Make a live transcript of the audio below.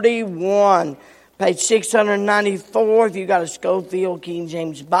31, page 694, if you got a Schofield King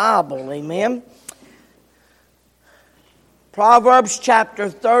James Bible, amen. Proverbs chapter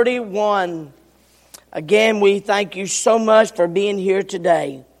 31. Again, we thank you so much for being here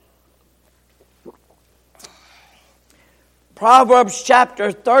today. Proverbs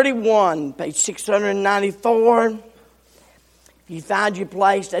chapter 31, page 694. If you find your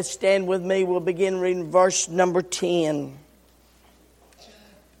place, let's stand with me. We'll begin reading verse number 10.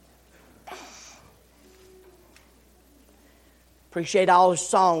 Appreciate all the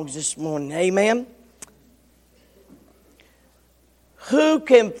songs this morning. Amen. Who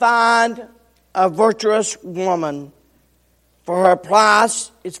can find a virtuous woman? For her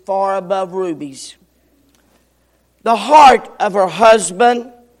price is far above rubies. The heart of her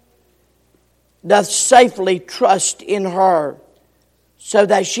husband doth safely trust in her, so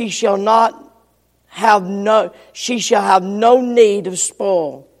that she shall have no need of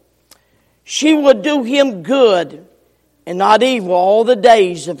spoil. She will do him good and not evil all the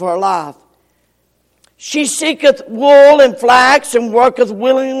days of her life. She seeketh wool and flax and worketh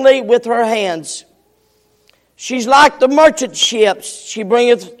willingly with her hands. She's like the merchant ships. She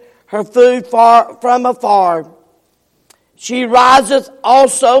bringeth her food from afar. She riseth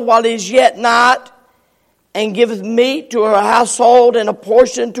also while it is yet night, and giveth meat to her household and a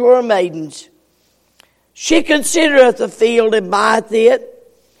portion to her maidens. She considereth the field and buyeth it.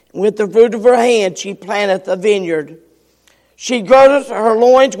 With the fruit of her hand she planteth a vineyard. She girdeth her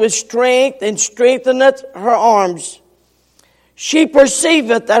loins with strength, and strengtheneth her arms. She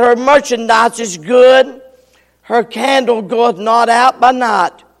perceiveth that her merchandise is good. Her candle goeth not out by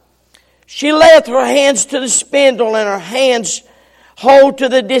night. She layeth her hands to the spindle, and her hands hold to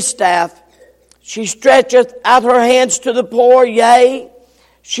the distaff. She stretcheth out her hands to the poor, yea,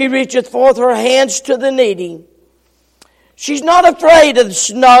 she reacheth forth her hands to the needy. She's not afraid of the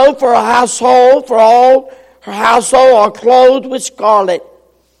snow for her household, for all her household are clothed with scarlet.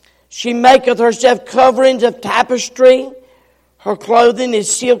 She maketh herself coverings of tapestry. Her clothing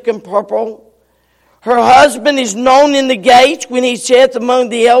is silk and purple. Her husband is known in the gates when he sitteth among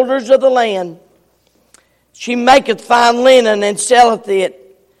the elders of the land. She maketh fine linen and selleth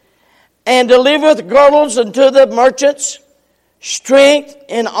it, and delivereth girdles unto the merchants. Strength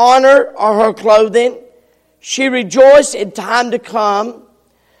and honor are her clothing. She rejoiceth in time to come.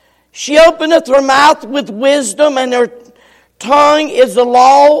 She openeth her mouth with wisdom, and her tongue is the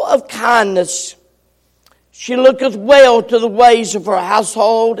law of kindness. She looketh well to the ways of her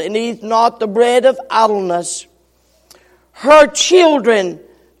household, and eateth not the bread of idleness. Her children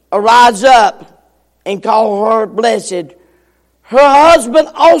arise up and call her blessed. Her husband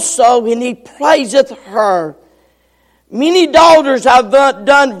also, and he praiseth her. Many daughters have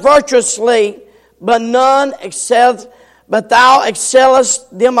done virtuously, but thou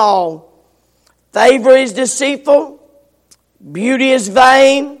excellest them all. Favor is deceitful, beauty is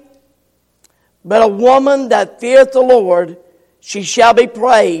vain, but a woman that feareth the Lord, she shall be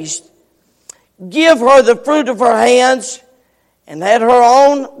praised. Give her the fruit of her hands, and let her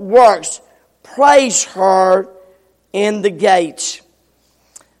own works praise her in the gates.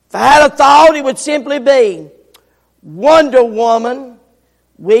 If I had a thought, it would simply be, Wonder Woman,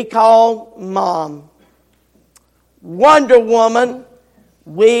 we call Mom. Wonder Woman,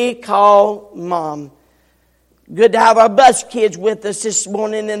 we call Mom. Good to have our bus kids with us this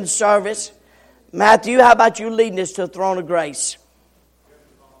morning in the service. Matthew, how about you leading us to the throne of grace?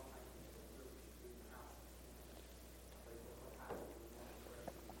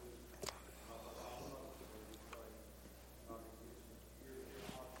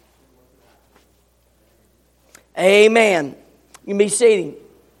 Amen. You can be seated.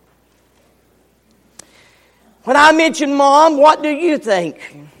 When I mention Mom, what do you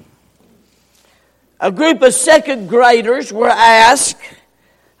think? A group of second graders were asked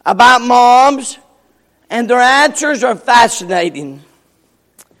about moms, and their answers are fascinating.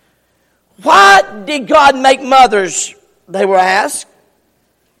 Why did God make mothers? They were asked.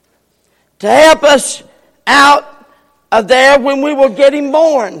 To help us out of there when we were getting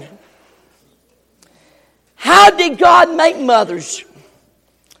born. How did God make mothers?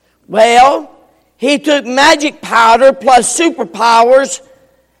 Well, He took magic powder plus superpowers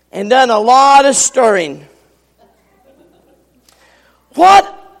and done a lot of stirring. What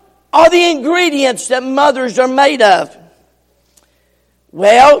are the ingredients that mothers are made of?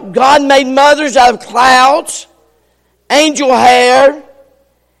 Well, God made mothers out of clouds, angel hair,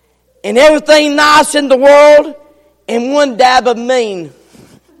 and everything nice in the world, and one dab of mean.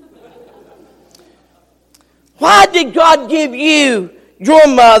 Why did God give you your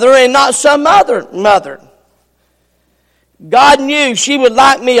mother and not some other mother? God knew she would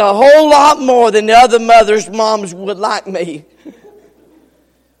like me a whole lot more than the other moms would like me.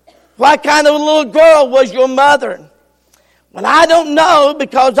 What kind of a little girl was your mother? Well, I don't know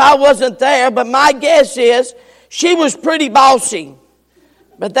because I wasn't there, but my guess is she was pretty bossy.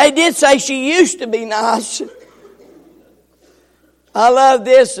 But they did say she used to be nice. I love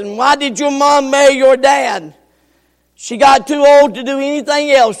this. And why did your mom marry your dad? She got too old to do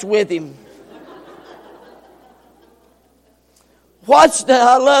anything else with him.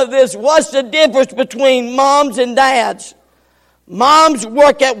 I love this. What's the difference between moms and dads? Moms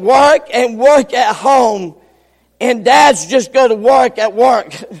work at work and work at home. And dads just go to work at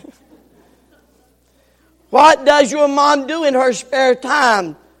work. What does your mom do in her spare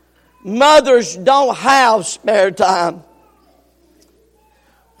time? Mothers don't have spare time.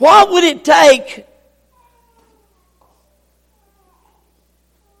 What would it take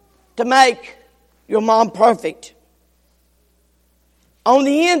to make your mom perfect? On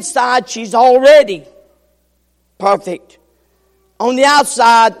the inside, she's already perfect. On the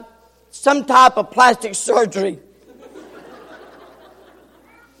outside, some type of plastic surgery.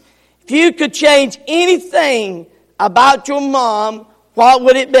 If you could change anything about your mom, what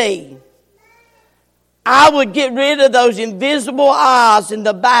would it be? I would get rid of those invisible eyes in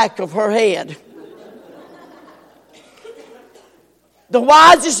the back of her head. The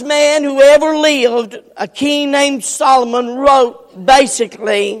wisest man who ever lived, a king named Solomon, wrote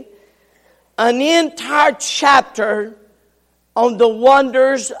basically an entire chapter on the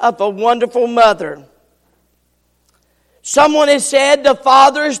wonders of a wonderful mother. Someone has said the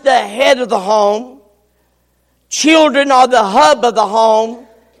father is the head of the home, children are the hub of the home,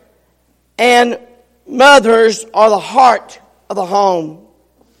 and mothers are the heart of the home.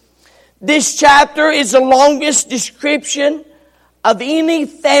 This chapter is the longest description of any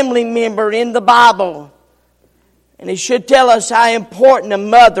family member in the Bible. And it should tell us how important a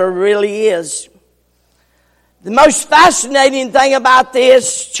mother really is. The most fascinating thing about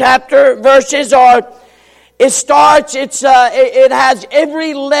this chapter, verses are, it has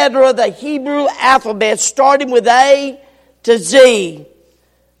every letter of the Hebrew alphabet, starting with A to Z.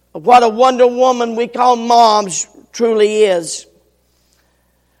 What a Wonder Woman we call moms truly is.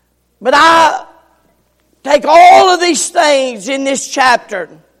 But I take all of these things in this chapter.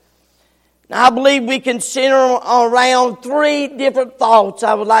 Now, I believe we can center around 3 different thoughts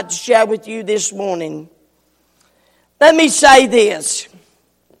I would like to share with you this morning. Let me say this.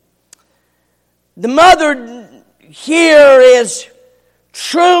 The mother here is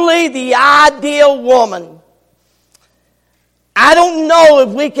truly the ideal woman. I don't know if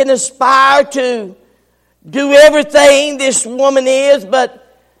we can aspire to do everything this woman is,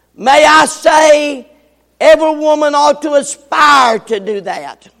 but may I say, every woman ought to aspire to do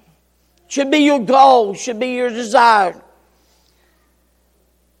that. Should be your goal, should be your desire.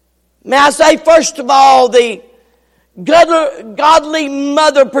 May I say, first of all, the godly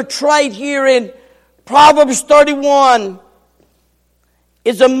mother portrayed here in Proverbs 31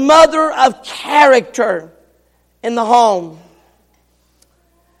 is a mother of character in the home.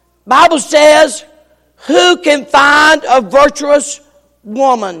 Bible says, who can find a virtuous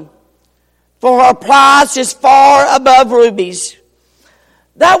woman? For her price is far above rubies.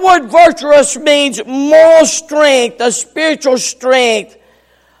 That word virtuous means moral strength, a spiritual strength.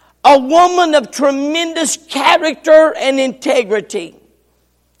 A woman of tremendous character and integrity.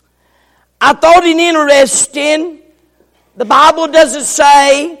 I thought it interesting. The Bible doesn't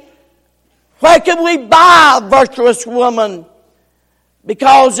say, where can we buy a virtuous woman?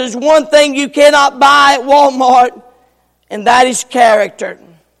 Because there's one thing you cannot buy at Walmart, and that is character.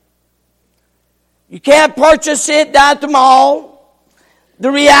 You can't purchase it down at the mall.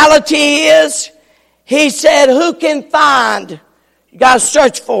 The reality is, he said, who can find? You got to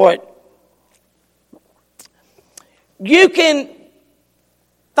search for it. You can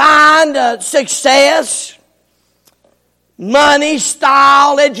find success, money,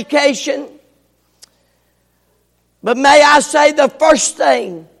 style, education. But may I say the first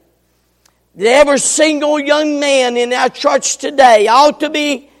thing that every single young man in our church today ought to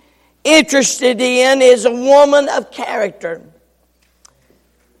be interested in is a woman of character.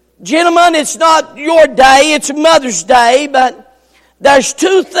 Gentlemen, it's not your day, it's Mother's Day, but there's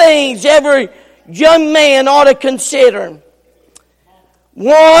 2 things every young man ought to consider.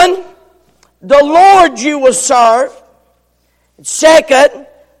 One, the Lord you will serve. Second,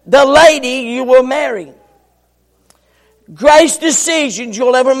 the lady you will marry. Greatest decisions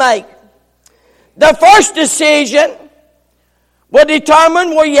you'll ever make. The first decision will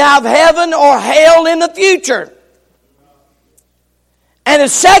determine whether you have heaven or hell in the future. And the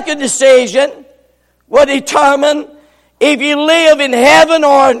second decision will determine if you live in heaven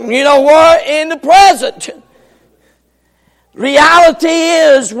or, in the present. Reality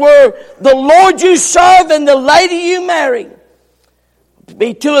is where the Lord you serve and the lady you marry to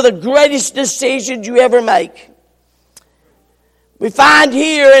be two of the greatest decisions you ever make. We find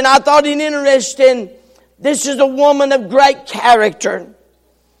here, and I thought it interesting, this is a woman of great character.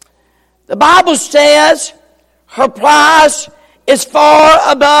 The Bible says her price is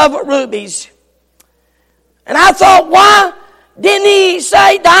far above rubies. And I thought, why didn't he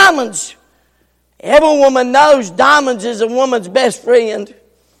say diamonds? Every woman knows diamonds is a woman's best friend.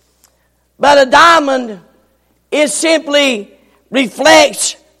 But a diamond, it simply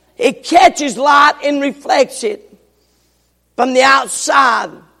reflects, it catches light and reflects it from the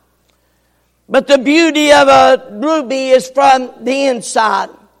outside. But the beauty of a ruby is from the inside.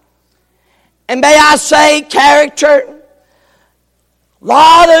 And may I say, character, a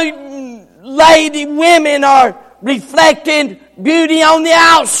lot of women are reflecting beauty on the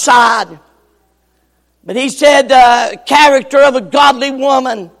outside. But he said the character of a godly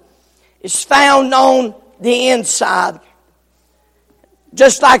woman is found on the inside.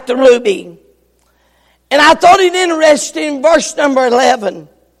 Just like the ruby. And I thought it interesting, verse number 11.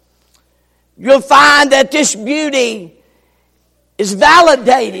 You'll find that this beauty is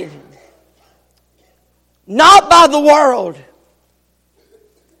validated. Not by the world.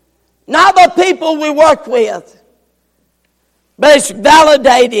 Not by people we work with. But it's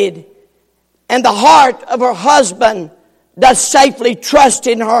validated. And the heart of her husband does safely trust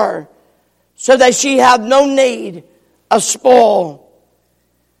in her. So that she have no need of spoil.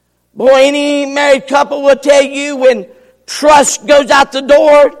 Boy, any married couple will tell you when trust goes out the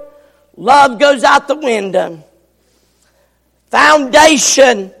door, love goes out the window.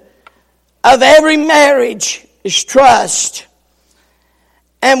 Foundation of every marriage is trust.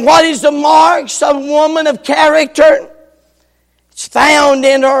 And what is the marks of a woman of character? It's found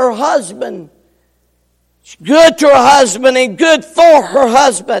in her husband. She's good to her husband and good for her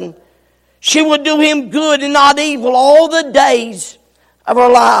husband. She will do him good and not evil all the days of her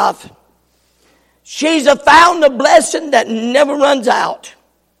life. She's a fountain of blessing that never runs out.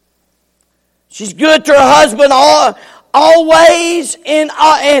 She's good to her husband always and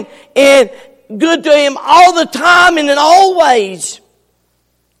good to him all the time and in all ways.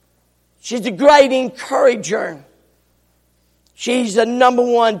 She's a great encourager. She's the number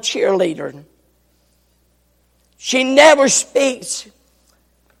one cheerleader. She never speaks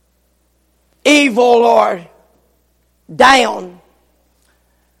evil or down.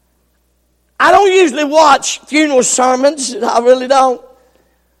 I don't usually watch funeral sermons. I really don't.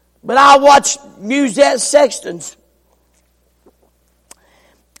 But I watch Musette Sextons.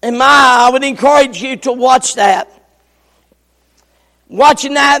 And I would encourage you to watch that.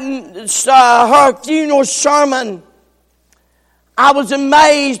 Watching that, her funeral sermon, I was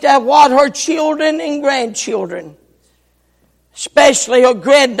amazed at what her children and grandchildren, especially her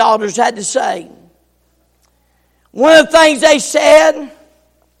granddaughters, had to say. One of the things they said,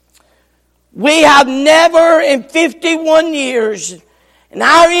 we have never in 51 years in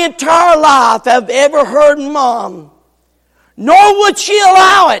our entire life have ever heard Mom, nor would she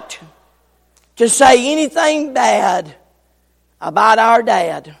allow it, to say anything bad about our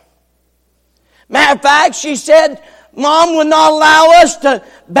dad. Matter of fact, she said Mom would not allow us to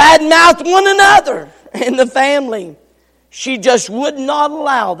badmouth one another in the family. She just would not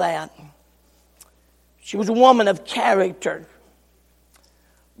allow that. She was a woman of character.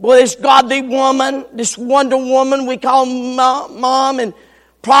 Boy, this godly woman, this wonder woman we call Mom in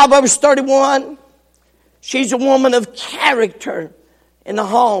Proverbs 31, she's a woman of character in the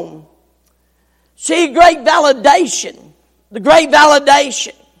home. See, great validation. The great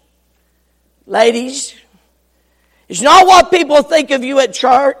validation. Ladies, it's not what people think of you at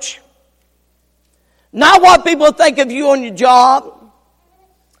church. Not what people think of you on your job.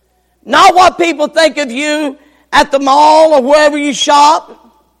 Not what people think of you at the mall or wherever you shop.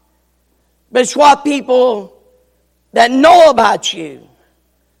 But it's what people that know about you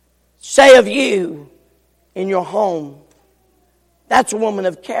say of you in your home. That's a woman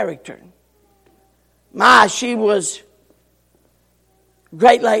of character. She was a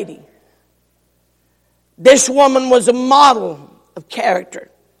great lady. This woman was a model of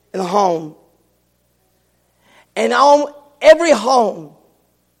character in the home. And on every home,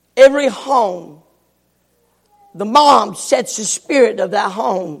 the mom sets the spirit of that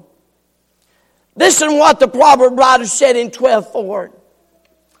home. Listen to what the proverb writer said in 12:4.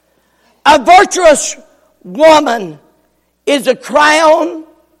 A virtuous woman is a crown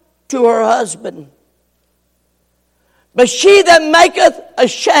to her husband, but she that maketh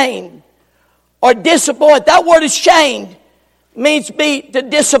ashamed or disappoint. That word ashamed means to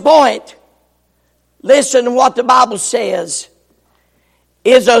disappoint. Listen to what the Bible says.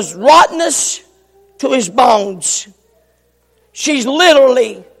 Is a rottenness to his bones. She's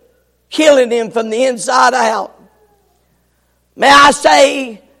literally killing him from the inside out. May I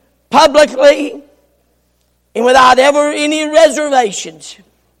say publicly and without ever any reservations,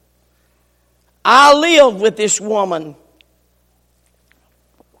 I live with this woman.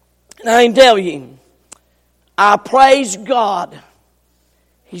 And I can tell you, I praise God.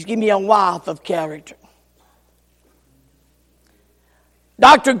 He's given me a wife of character.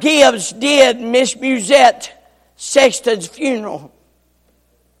 Dr. Gibbs did Miss Musette Sexton's funeral.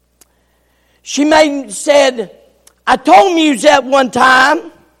 She said, I told Musette one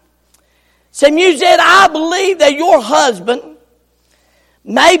time, said, Musette, I believe that your husband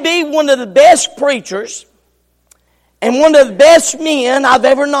may be one of the best preachers and one of the best men I've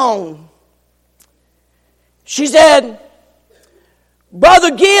ever known. She said,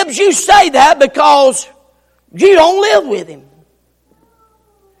 Brother Gibbs, you say that because you don't live with him.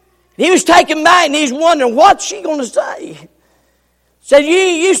 He was taken back and he's wondering, what's she going to say? Said,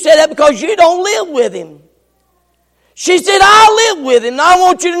 you said that because you don't live with him. She said, I live with him. And I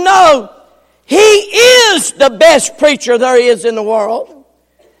want you to know, he is the best preacher there is in the world.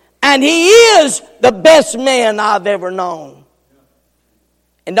 And he is the best man I've ever known.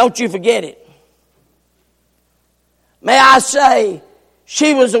 And don't you forget it. May I say,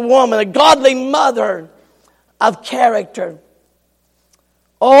 she was a woman, a godly mother of character.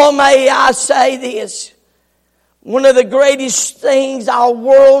 Oh, may I say this. One of the greatest things our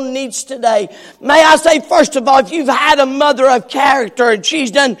world needs today. May I say, first of all, if you've had a mother of character and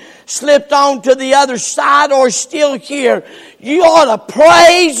she's done slipped on to the other side or still here, you ought to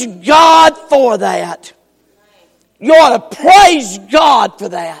praise God for that. You ought to praise God for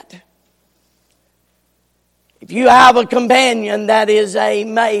that. If you have a companion that is a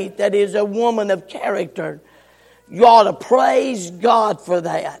mate, that is a woman of character, you ought to praise God for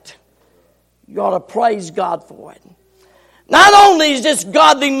that. You ought to praise God for it. Not only is this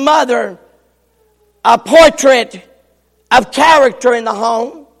godly mother a portrait of character in the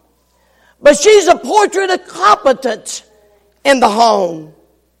home, but she's a portrait of competence in the home.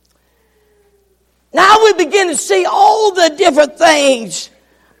 Now we begin to see all the different things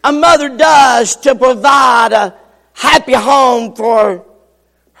a mother does to provide a happy home for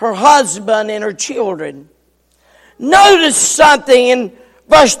her husband and her children. Notice something in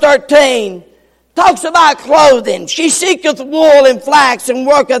verse 13. Talks about clothing. She seeketh wool and flax and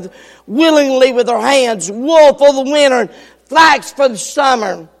worketh willingly with her hands. Wool for the winter, flax for the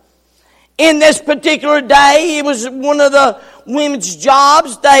summer. In this particular day, it was one of the women's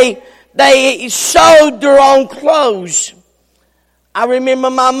jobs. They sewed their own clothes. I remember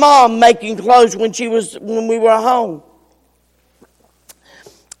my mom making clothes when we were home.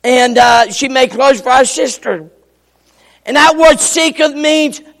 And she made clothes for our sister. And that word seeketh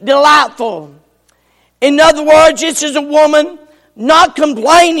means delightful. In other words, this is a woman not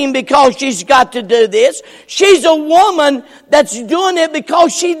complaining because she's got to do this. She's a woman that's doing it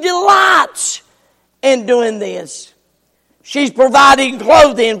because she delights in doing this. She's providing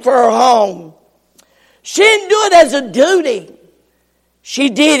clothing for her home. She didn't do it as a duty. She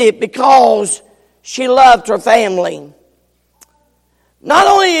did it because she loved her family. Not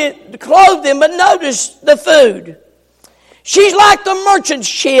only the clothing, but notice the food. She's like the merchant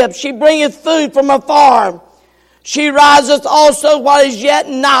ship. She bringeth food from afar. She riseth also while it is yet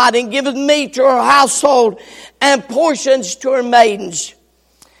night, and giveth meat to her household, and portions to her maidens.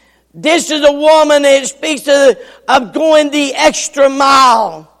 This is a woman that speaks of going the extra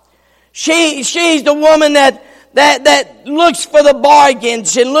mile. She's the woman that looks for the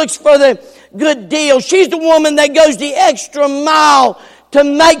bargains and looks for the good deal. She's the woman that goes the extra mile to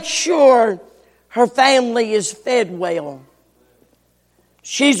make sure her family is fed well.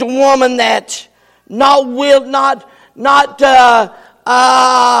 She's a woman that not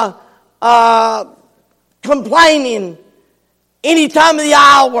complaining any time of the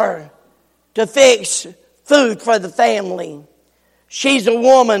hour to fix food for the family. She's a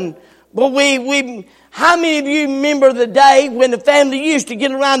woman. But how many of you remember the day when the family used to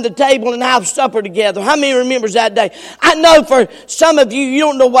get around the table and have supper together? How many remembers that day? I know for some of you, you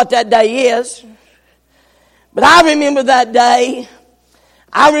don't know what that day is. But I remember that day.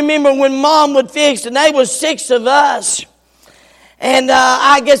 I remember when Mom would fix, and there was 6 of us. And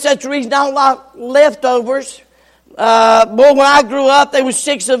I guess that's the reason I don't like leftovers. Boy, when I grew up, there was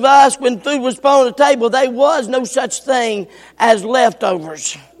 6 of us. When food was put on the table, there was no such thing as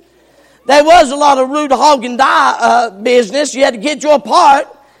leftovers. There was a lot of root hog and die business. You had to get your part.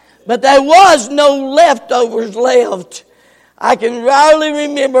 But there was no leftovers left. I can rarely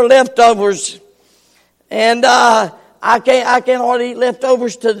remember leftovers. And I can't hardly eat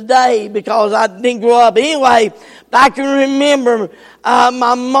leftovers today because I didn't grow up. Anyway, I can remember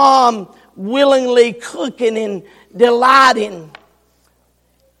my mom willingly cooking and delighting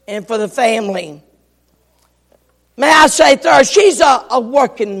and for the family. May I say third, she's a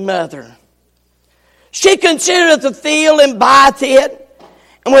working mother. She considereth the field and buyeth it,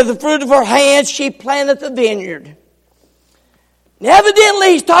 and with the fruit of her hands she planteth the vineyard. And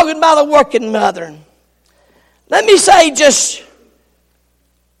evidently he's talking about a working mother. Let me say just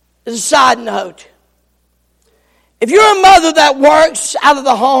as a side note, if you're a mother that works out of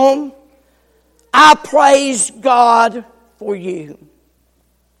the home, I praise God for you.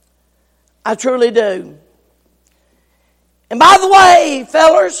 I truly do. And by the way,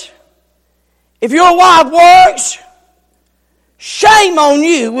 fellas, if your wife works, shame on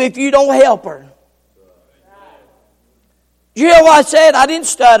you if you don't help her. Did you hear what I said? I didn't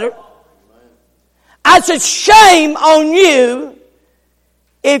stutter. I said, shame on you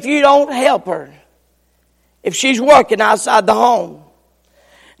if you don't help her. If she's working outside the home.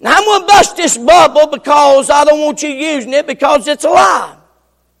 Now I'm going to bust this bubble because I don't want you using it because it's a lie.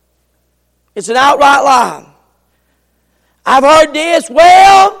 It's an outright lie. I've heard this,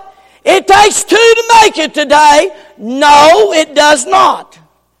 well, it takes two to make it today. No, it does not.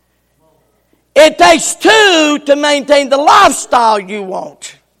 It takes two to maintain the lifestyle you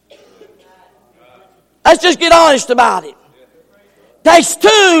want. Let's just get honest about it. It takes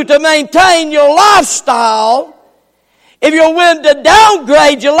two to maintain your lifestyle. If you're willing to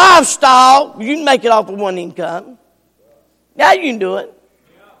downgrade your lifestyle, you can make it off of one income. Yeah, you can do it.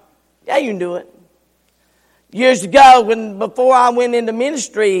 Yeah, you can do it. Years ago, before I went into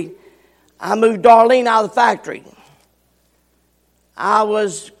ministry, I moved Darlene out of the factory. I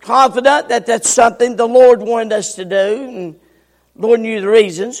was confident that that's something the Lord wanted us to do, and the Lord knew the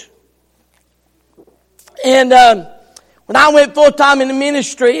reasons. And when I went full-time in the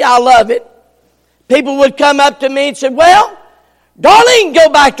ministry, I love it. People would come up to me and say, well, Darlene, go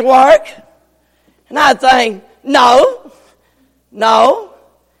back to work. And I'd think, no.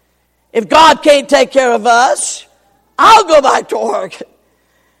 If God can't take care of us, I'll go back to work.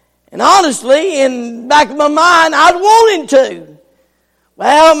 And honestly, in the back of my mind, I'd want him to.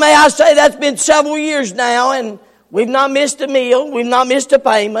 Well, may I say that's been several years now, and we've not missed a meal. We've not missed a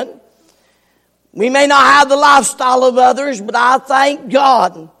payment. We may not have the lifestyle of others, but I thank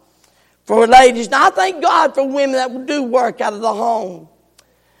God for ladies. And I thank God for women that do work out of the home.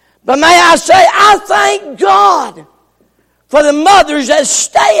 But may I say, I thank God for the mothers that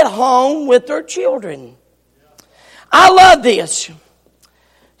stay at home with their children. I love this.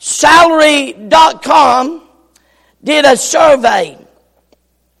 Salary.com did a survey.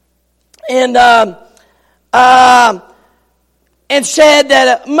 And said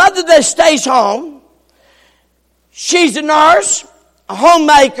that a mother that stays home, she's a nurse, a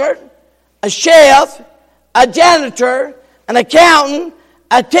homemaker, a chef, a janitor, an accountant,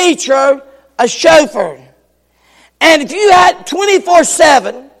 a teacher, a chauffeur. And if you had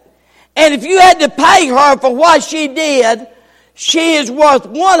 24/7, and if you had to pay her for what she did, she is worth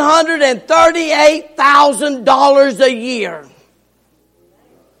 $138,000 a year.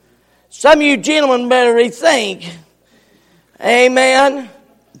 Some of you gentlemen better rethink. Amen.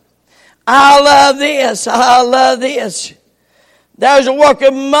 I love this. There's a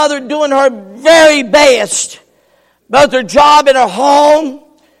working mother doing her very best. Both her job and her home.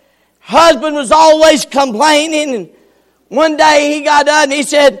 Husband was always complaining. And one day he got done and he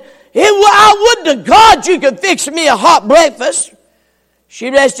said, I would to God you could fix me a hot breakfast. She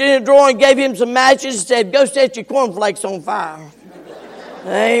rested in a drawer and gave him some matches and said, go set your cornflakes on fire.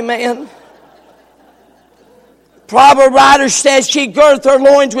 Amen. Proverb writer says she girdeth her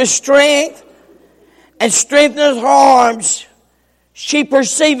loins with strength and strengtheneth her arms. She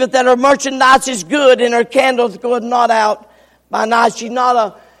perceiveth that her merchandise is good and her candles goeth not out by night. She's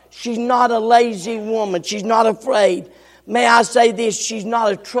not a lazy woman. She's not afraid. May I say this? She's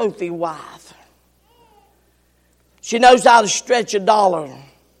not a trophy wife. She knows how to stretch a dollar.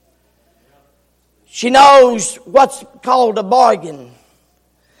 She knows what's called a bargain.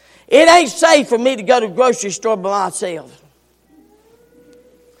 It ain't safe for me to go to the grocery store by myself.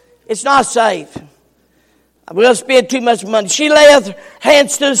 It's not safe. I will spend too much money. She layeth her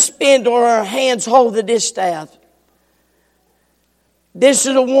hands to the spindle, or her hands hold the distaff. This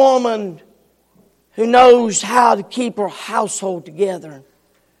is a woman who knows how to keep her household together.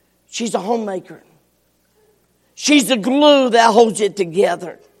 She's a homemaker. She's the glue that holds it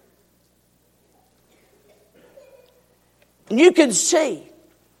together. And you can see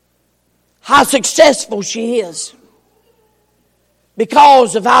how successful she is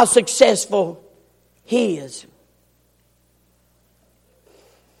because of how successful he is.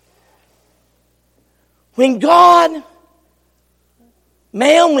 When God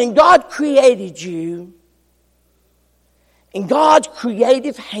created you, in God's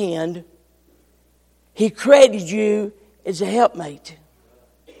creative hand, He created you as a helpmate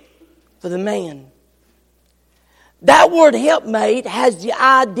for the man. That word helpmate has the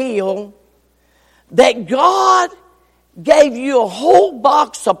ideal that God gave you a whole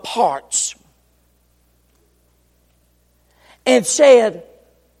box of parts and said,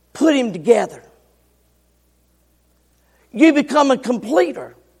 put him together. You become a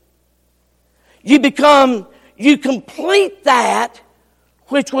completer. You complete that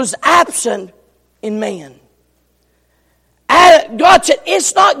which was absent in man. God said,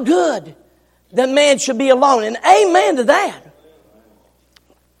 it's not good that man should be alone. And amen to that.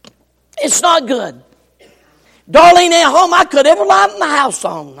 It's not good. Darlene at home, I cut every light in the house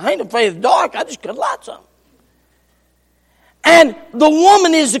on. I ain't afraid of the dark. I just cut lights on. And the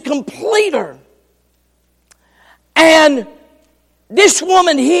woman is a completer. And this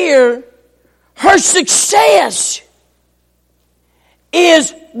woman here, her success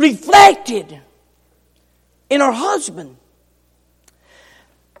is reflected in her husband.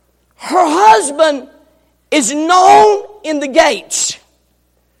 Her husband is known in the gates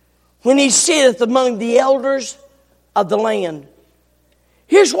when he sitteth among the elders of the land.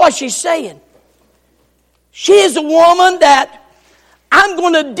 Here's what she's saying. She is a woman that I'm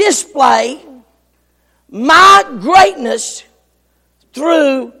going to display my greatness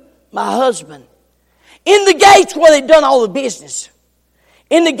through my husband. In the gates where they'd done all the business.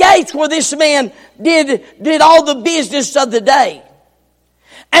 In the gates where this man did all the business of the day.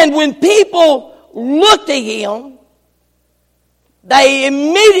 And when people looked at him, they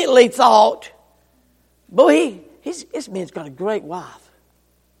immediately thought, boy, this man's got a great wife.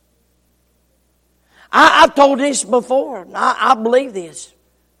 I've told this before. I believe this.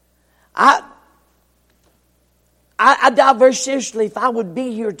 I doubt very seriously if I would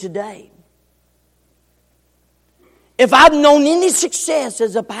be here today. If I've known any success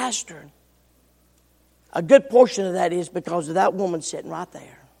as a pastor, a good portion of that is because of that woman sitting right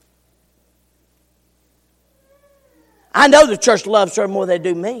there. I know the church loves her more than they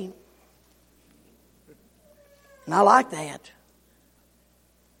do me. And I like that.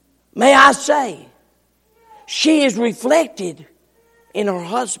 May I say, she is reflected in her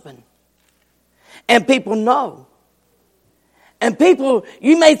husband. And people know. And people,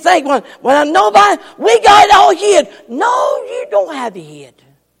 you may think, well, nobody, we got it all hid. No, you don't have it hid.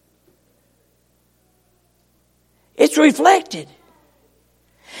 It's reflected.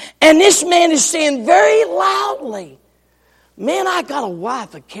 And this man is saying very loudly, man, I got a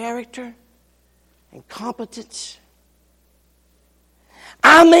wife of character and competence.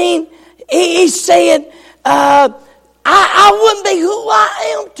 I mean, he's saying, I wouldn't be who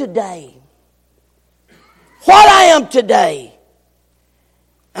I am today. What I am today.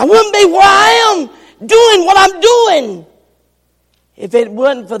 I wouldn't be where I am doing what I'm doing if it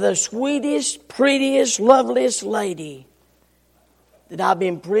wasn't for the sweetest, prettiest, loveliest lady that I've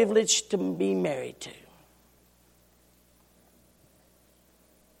been privileged to be married to.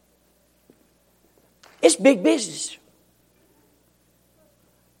 It's big business.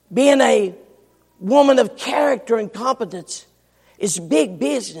 Being a woman of character and competence is big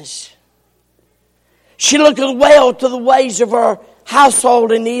business. She looketh well to the ways of her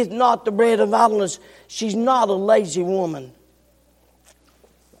household and eateth not the bread of idleness. She's not a lazy woman.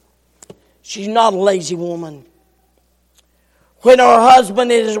 She's not a lazy woman. When her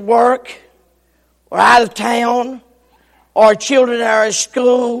husband is at work or out of town or children are at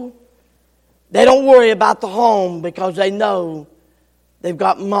school, they don't worry about the home because they know they've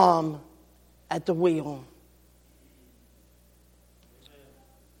got mom at the wheel.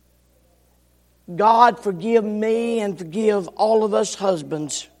 God forgive me and forgive all of us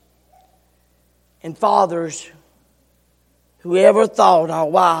husbands and fathers who ever thought our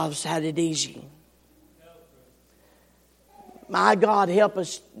wives had it easy. My God, help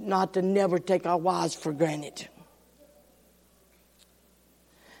us not to never take our wives for granted.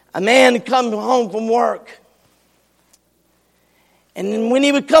 A man comes home from work, and when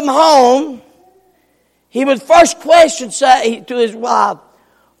he would come home, he would first question say to his wife,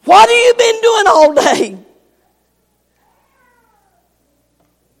 what have you been doing all day?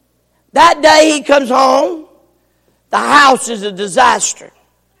 That day he comes home, the house is a disaster.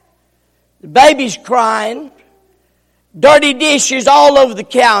 The baby's crying, dirty dishes all over the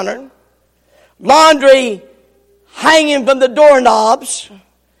counter, laundry hanging from the doorknobs,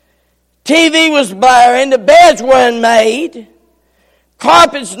 TV was blaring, the beds weren't made,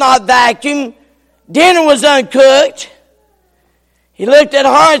 carpets not vacuumed, dinner was uncooked. He looked at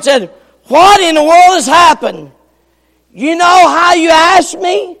her and said, "What in the world has happened? You know how you asked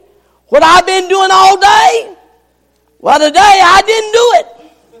me what I've been doing all day? Well, today I didn't do it.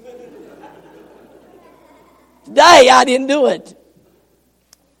 Today I didn't do it."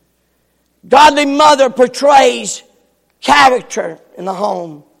 Godly mother portrays character in the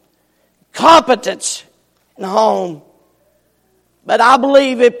home, competence in the home. But I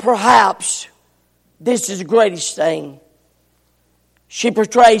believe it perhaps, this is the greatest thing. She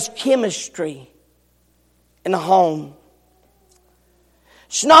portrays chemistry in the home.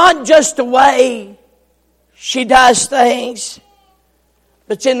 It's not just the way she does things,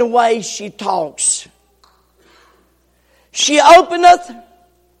 but it's in the way she talks. She openeth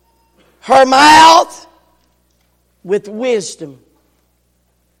her mouth with wisdom,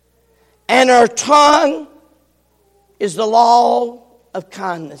 and her tongue is the law of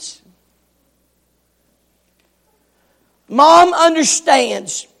kindness. Mom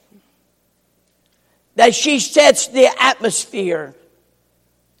understands that she sets the atmosphere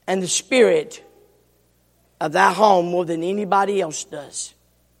and the spirit of that home more than anybody else does.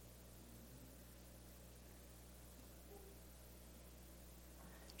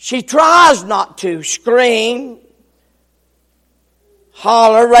 She tries not to scream,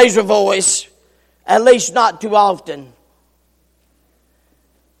 holler, raise her voice, at least not too often.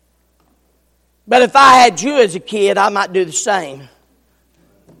 But if I had you as a kid, I might do the same.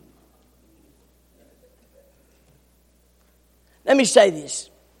 Let me say this.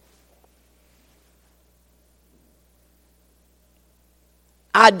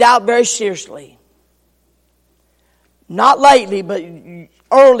 I doubt very seriously, not lately, but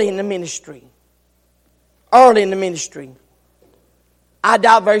early in the ministry, I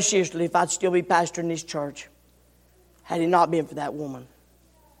doubt very seriously if I'd still be pastoring this church had it not been for that woman.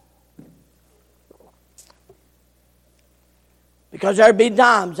 Because there have been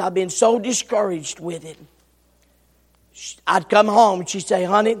times I've been so discouraged with it. I'd come home and she'd say,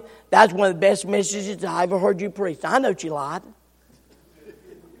 "Honey, that's one of the best messages I ever heard you preach." I know she lied.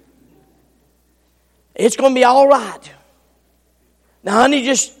 It's going to be all right. Now, honey,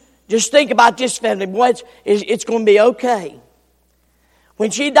 just think about this family. Boy, it's going to be okay.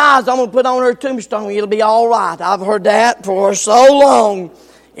 When she dies, I'm going to put on her tombstone. It'll be all right. I've heard that for so long.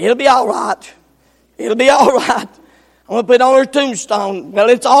 It'll be all right. It'll be all right. I'm going to put on her tombstone. Well,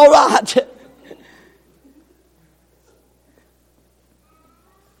 it's all right.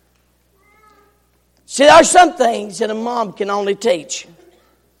 See, there are some things that a mom can only teach.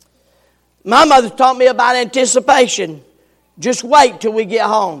 My mother taught me about anticipation. Just wait till we get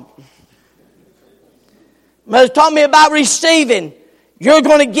home. Mother taught me about receiving. You're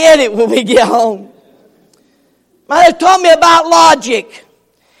going to get it when we get home. Mother taught me about logic.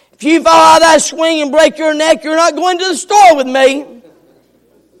 If you fall out of that swing and break your neck, you're not going to the store with me.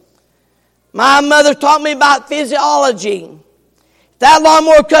 My mother taught me about physiology. If that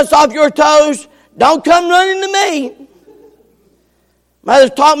lawnmower cuts off your toes, don't come running to me. Mother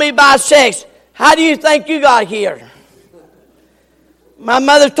taught me about sex. How do you think you got here? My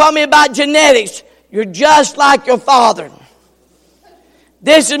mother taught me about genetics. You're just like your father.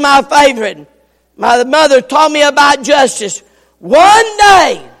 This is my favorite. My mother taught me about justice. One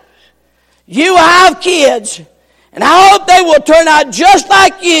day, you have kids, and I hope they will turn out just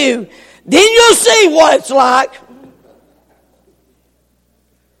like you. Then you'll see what it's like.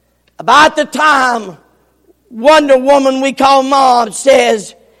 About the time Wonder Woman we call Mom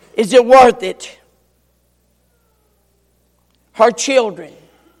says, "Is it worth it?" Her children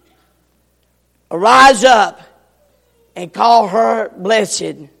arise up and call her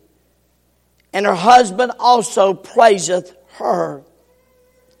blessed, and her husband also praiseth her.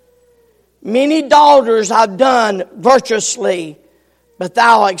 Many daughters have done virtuously, but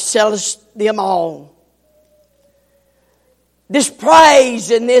thou excellest them all. This praise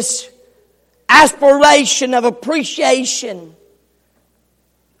and this aspiration of appreciation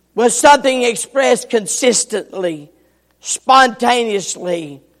was something expressed consistently,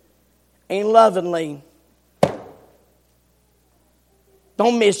 spontaneously, and lovingly.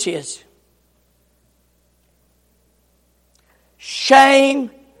 Don't miss his. Shame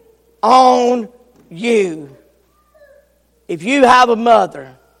on you if you have a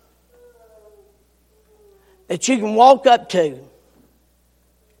mother that you can walk up to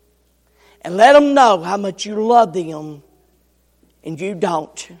and let them know how much you love them and you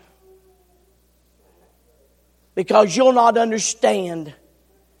don't. Because you'll not understand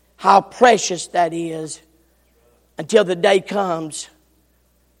how precious that is until the day comes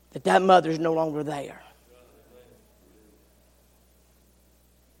that mother's no longer there.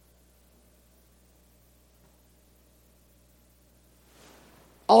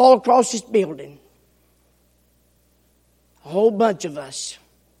 All across this building, a whole bunch of us.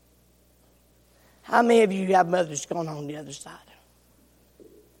 How many of you have mothers gone on the other side?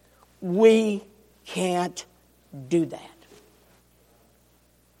 We can't do that.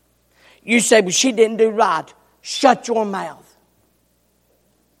 You say, well, she didn't do right. Shut your mouth.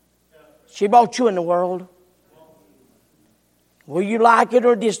 She brought you in the world. Will you like it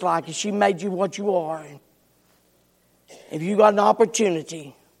or dislike it? She made you what you are. If you got an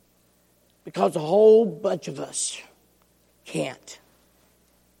opportunity, because a whole bunch of us can't.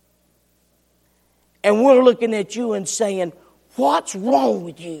 And we're looking at you and saying, what's wrong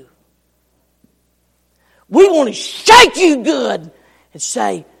with you? We want to shake you good and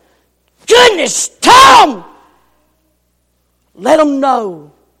say, goodness, Tom! Let them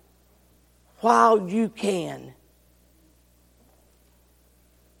know while you can.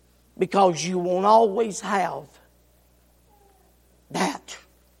 Because you won't always have that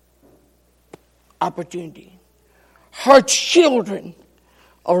opportunity. Her children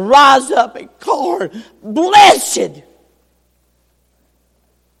will rise up and call her blessed.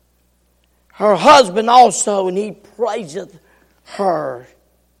 Her husband also, and he praiseth her.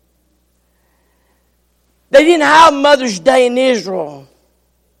 They didn't have Mother's Day in Israel.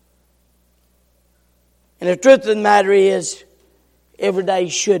 And the truth of the matter is, every day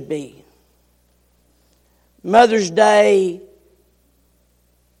should be. Mother's Day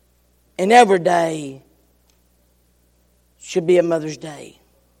and every day should be a Mother's Day.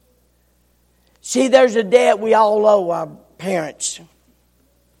 See, there's a debt we all owe our parents.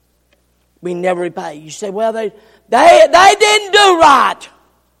 We never repay. You say, well, they didn't do right.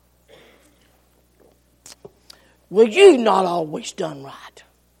 Well, you've not always done right.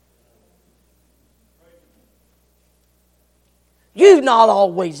 You've not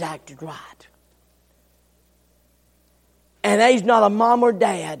always acted right. And there's not a mom or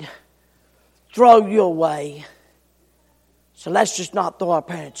dad throw you away. So let's just not throw our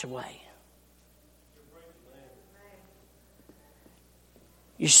parents away.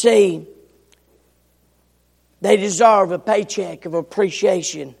 You see, they deserve a paycheck of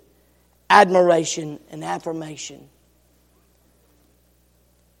appreciation, admiration, and affirmation.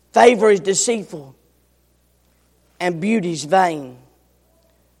 Favor is deceitful, and beauty is vain.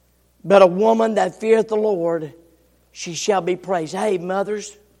 But a woman that feareth the Lord, she shall be praised. Hey,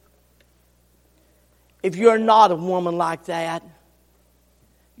 mothers, if you're not a woman like that,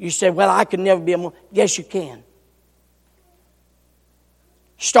 you say, well, I could never be a woman. Yes, you can.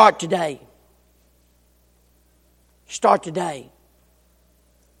 Start today. Start today.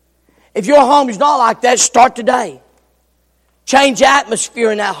 If your home is not like that, start today. Change the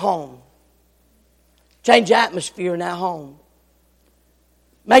atmosphere in that home. Change the atmosphere in that home.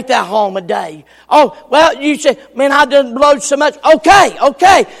 Make that home a day. Oh, well, you say, man, I done blowed so much.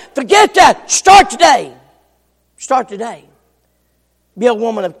 Okay. Forget that. Start today. Start today. Be a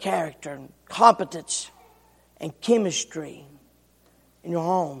woman of character and competence and chemistry in your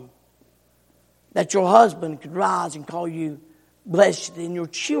home. That your husband could rise and call you blessed, and your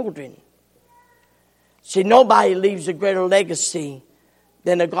children. See, nobody leaves a greater legacy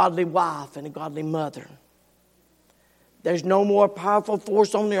than a godly wife and a godly mother. There's no more powerful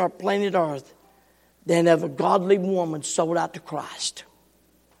force on the planet Earth than of a godly woman sold out to Christ.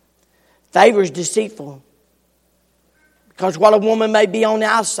 Favor is deceitful. Because what a woman may be on the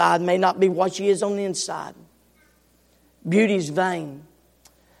outside may not be what she is on the inside. Beauty is vain.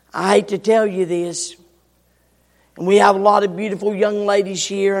 I hate to tell you this. And we have a lot of beautiful young ladies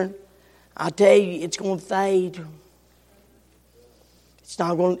here. I tell you, it's going to fade. It's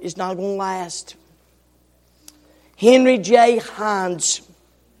not going to last. Henry J. Heinz,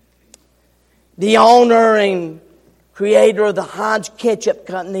 the owner and creator of the Heinz Ketchup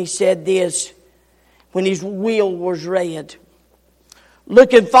Company, said this when his will was read.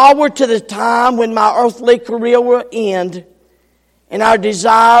 Looking forward to the time when my earthly career will end, and our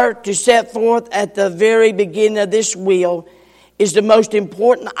desire to set forth at the very beginning of this will is the most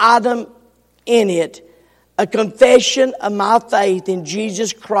important item in it, a confession of my faith in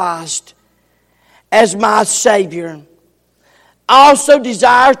Jesus Christ as my Savior. I also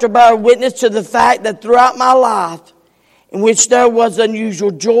desire to bear witness to the fact that throughout my life, in which there was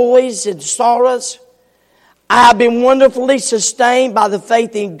unusual joys and sorrows, I have been wonderfully sustained by the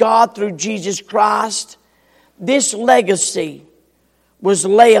faith in God through Jesus Christ. This legacy was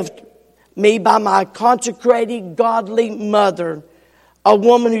left me by my consecrated godly mother, a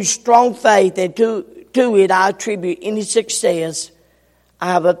woman whose strong faith, and to it I attribute any success I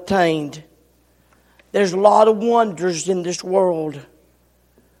have obtained. There's a lot of wonders in this world,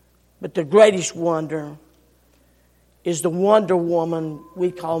 but the greatest wonder is the Wonder Woman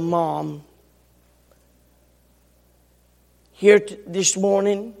we call Mom. Here this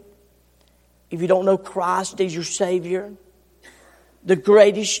morning, if you don't know Christ as your Savior, the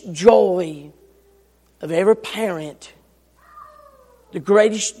greatest joy of every parent,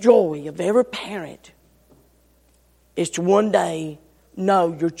 is to one day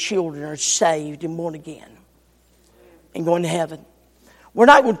know your children are saved and born again and going to heaven. We're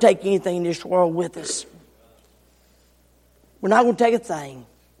not going to take anything in this world with us. We're not going to take a thing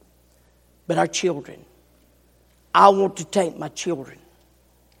but our children. I want to take my children.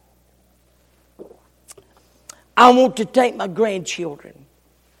 I want to take my grandchildren.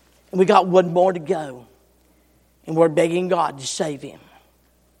 And we got one more to go. And we're begging God to save him.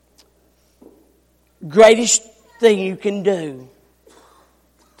 Greatest thing you can do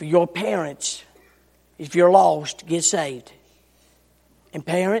for your parents, if you're lost, to get saved. And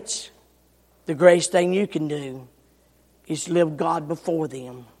parents, the greatest thing you can do is to live God before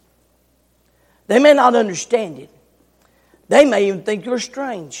them. They may not understand it. They may even think you're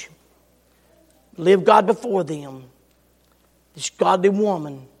strange. Live God before them. This godly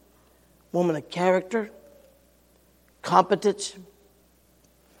woman of character, competence,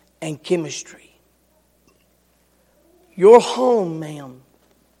 and chemistry. Your home, ma'am,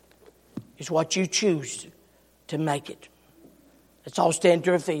 is what you choose to make it. Let's all stand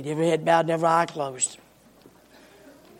to our feet, every head bowed and every eye closed.